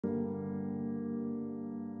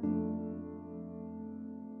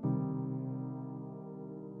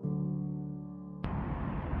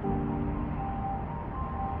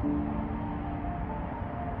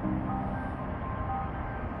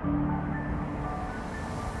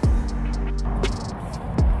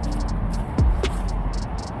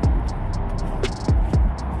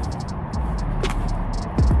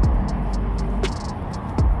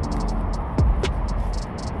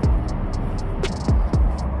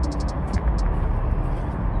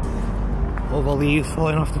All the leaves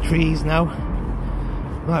falling off the trees now.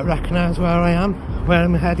 Might recognise where I am, where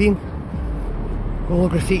I'm heading. All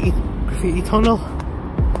graffiti tunnel.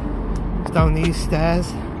 It's down these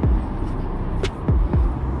stairs.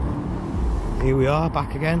 Here we are,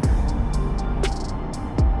 back again.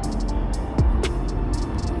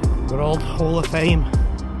 Good old Hall of Fame.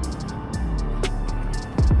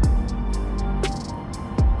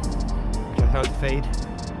 Check out the fade.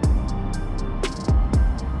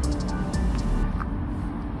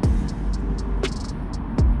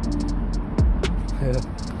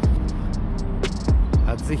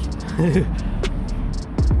 That's it.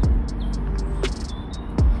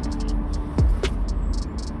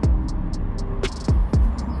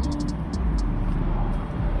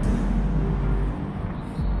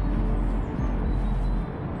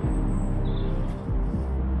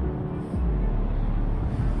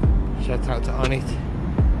 Shout out to On It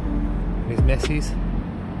and his missus,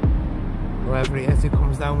 whoever it is who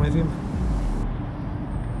comes down with him.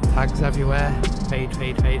 Tags everywhere, fade,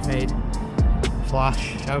 fade, fade, fade.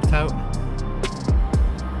 Flash, shout out.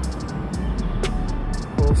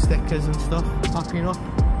 All stickers and stuff popping up.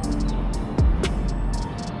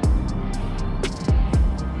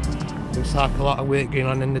 Looks like a lot of work going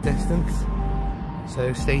on in the distance,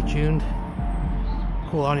 so stay tuned.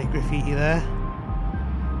 Cool On It graffiti there.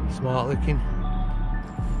 Smart looking.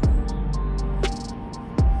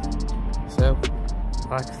 So,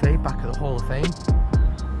 like I say, back at the Hall of Fame.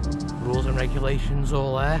 Rules and regulations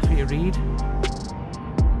all there for you to read.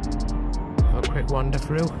 Have a quick wander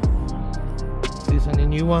through. See there's any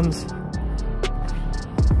new ones.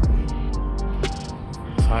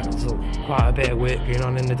 Looks like there's quite a bit of work going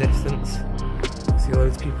on in the distance. See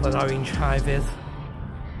loads of people in orange high vis.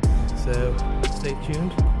 So, stay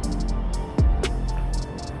tuned.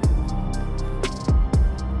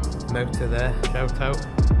 Motor there, shout out.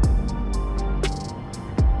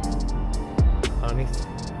 On it.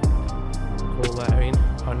 Cool lettering,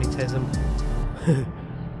 Onitism.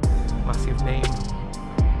 Massive name.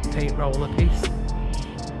 Paint roller piece.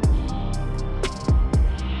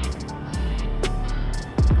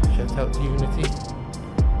 Shout out to Unity.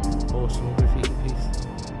 Awesome graffiti piece.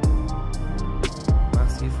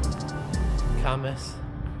 Massive canvas.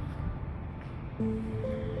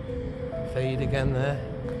 Fade again there.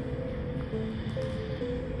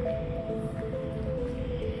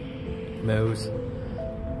 Mo's,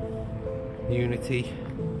 Unity,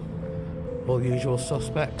 all usual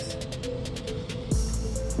suspects.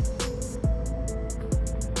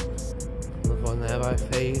 Another one there by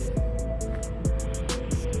Fade.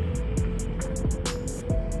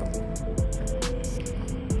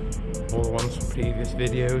 All the ones from previous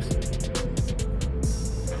videos.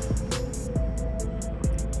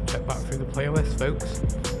 Check back through the playlist, folks.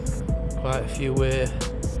 Quite a few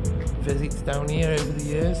visits down here over the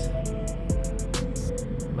years.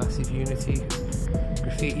 Massive Unity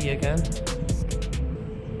graffiti again.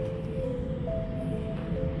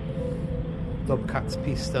 Dubcat's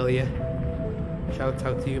piece still here. Shout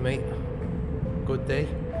out to you, mate. Good day.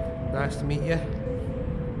 Nice to meet you.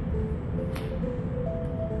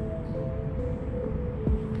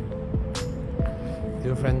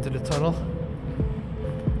 The other end of the tunnel.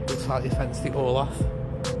 Looks like they fenced it all off.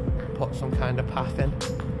 Put some kind of path in.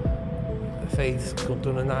 The Fade's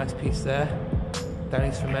done a nice piece there.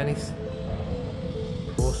 Dennis from Ennis.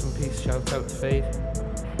 Awesome piece, shout out to Fade.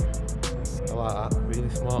 I like that, really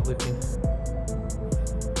smart looking.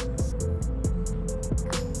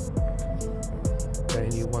 Very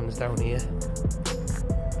new ones down here.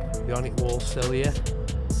 The On It wall still here.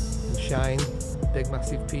 And Shine, big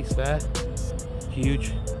massive piece there.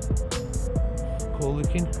 Huge. Cool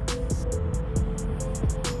looking.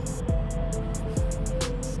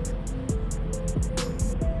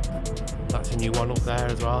 That's a new one up there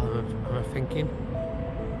as well, I'm thinking.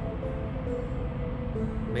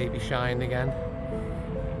 Maybe Shine again.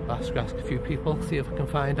 I'll ask a few people, see if I can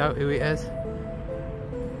find out who it is.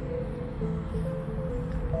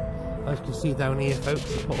 As you can see down here, folks,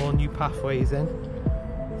 they put all new pathways in.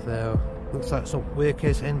 So, looks like some work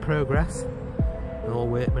is in progress. And all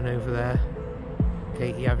workmen over there.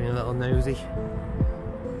 Katie having a little nosy.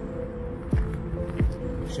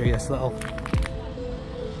 I'll show you this little.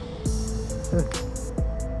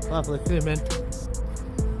 Lovely filming.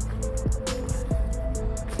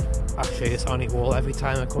 I show you this On It wall every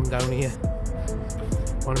time I come down here.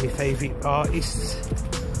 One of my favourite artists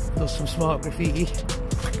does some smart graffiti.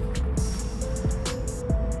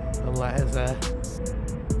 And letters there.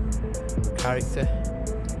 Character.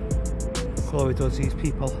 Chloe does these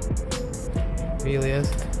people. Really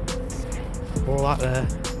is. All that there.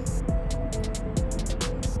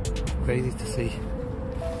 Crazy to see.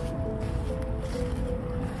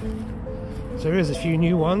 So there is a few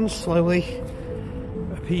new ones slowly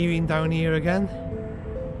appearing down here again.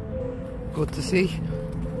 Good to see.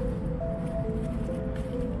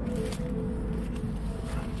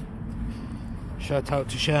 Shout out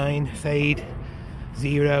to Shine, Fade,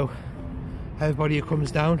 Zero, everybody who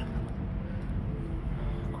comes down.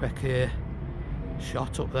 Quick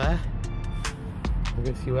shot up there. We're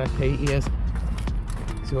going to see where Katie is.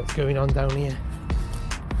 See what's going on down here.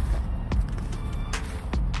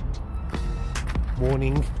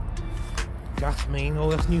 Warning, gas main, all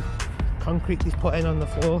this new concrete he's put in on the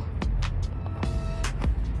floor.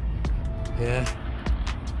 Yeah,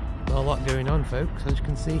 not a lot going on, folks, as you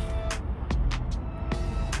can see.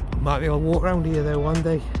 Might be able to walk around here though one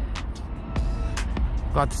day.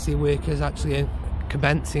 Glad to see workers actually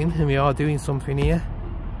commencing, and we are doing something here.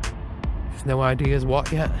 Just no ideas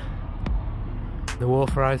what yet. No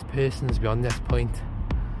authorised persons beyond this point.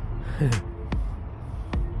 I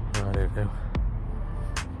don't know.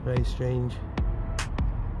 Very strange.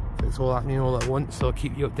 It's all happening all at once, so I'll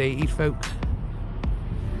keep you updated, folks.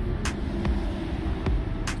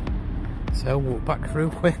 So walk back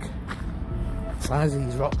through quick. Size of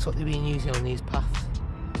these rocks, what they've been using on these paths.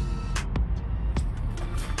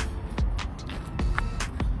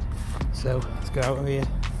 So let's go out of here.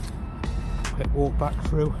 Quick walk back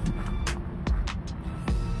through.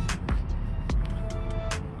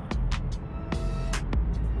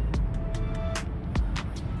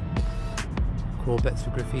 Cool bits for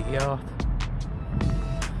graffiti art.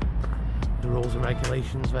 The rules and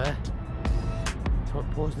regulations there. So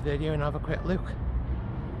I'll pause the video and have a quick look.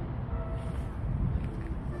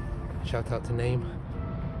 Shout out to Name.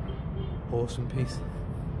 Awesome piece.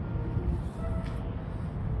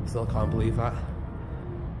 Still can't believe that.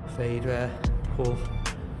 Fade there.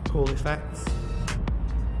 Cool effects.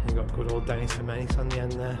 You got good old Dennis for Menace on the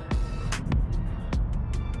end there.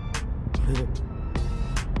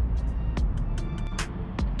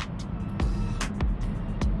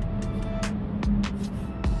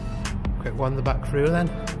 Quick wander back through then.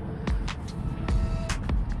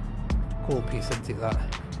 Cool piece, isn't it, that?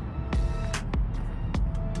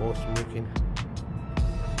 Awesome looking.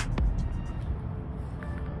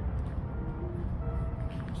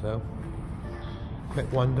 So,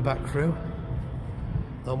 quick wander back through.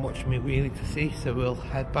 Not much really to see, so we'll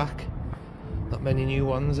head back. Not many new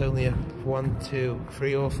ones, only a 1, 2,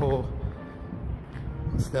 3 or 4.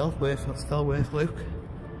 Still worth look.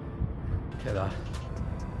 Look at that.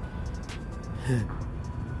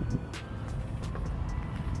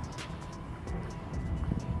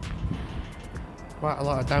 Quite a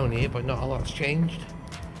lot down here, but not a lot's changed.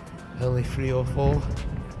 Only 3 or 4.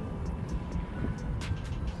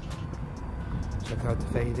 Check out the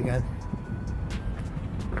Fade again.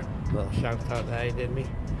 Little shout out there, you did me.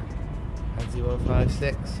 At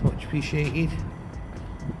 056, much appreciated.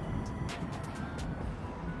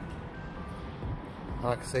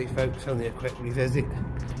 Like I say, folks, only a quick revisit.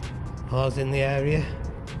 I was in the area.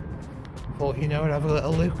 Thought, you know, I'd have a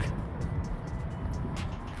little look.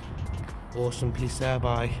 Awesome piece there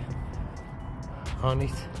by on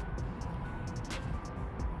it.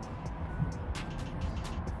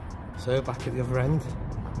 So back at the other end,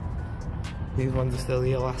 these ones are still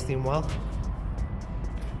here lasting well.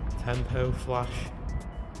 Tempo, flash,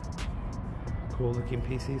 cool looking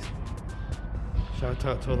pieces. Shout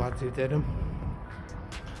out to the lads who did them.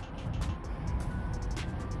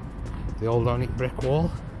 The old on it brick wall.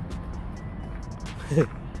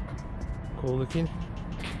 Cool looking.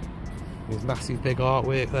 There's massive big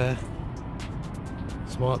artwork there.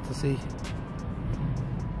 Smart to see.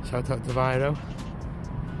 Shout out to Viro.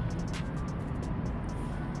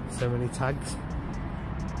 So many tags.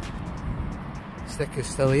 Stickers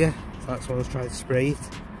still here. So that's why I was trying to spray it.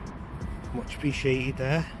 Much appreciated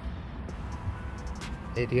there.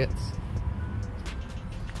 Idiots.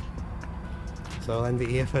 So I'll end it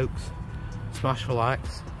here, folks. Smash for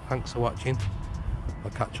likes. Thanks for watching.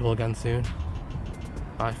 I'll catch you all again soon.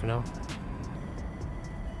 Bye for now.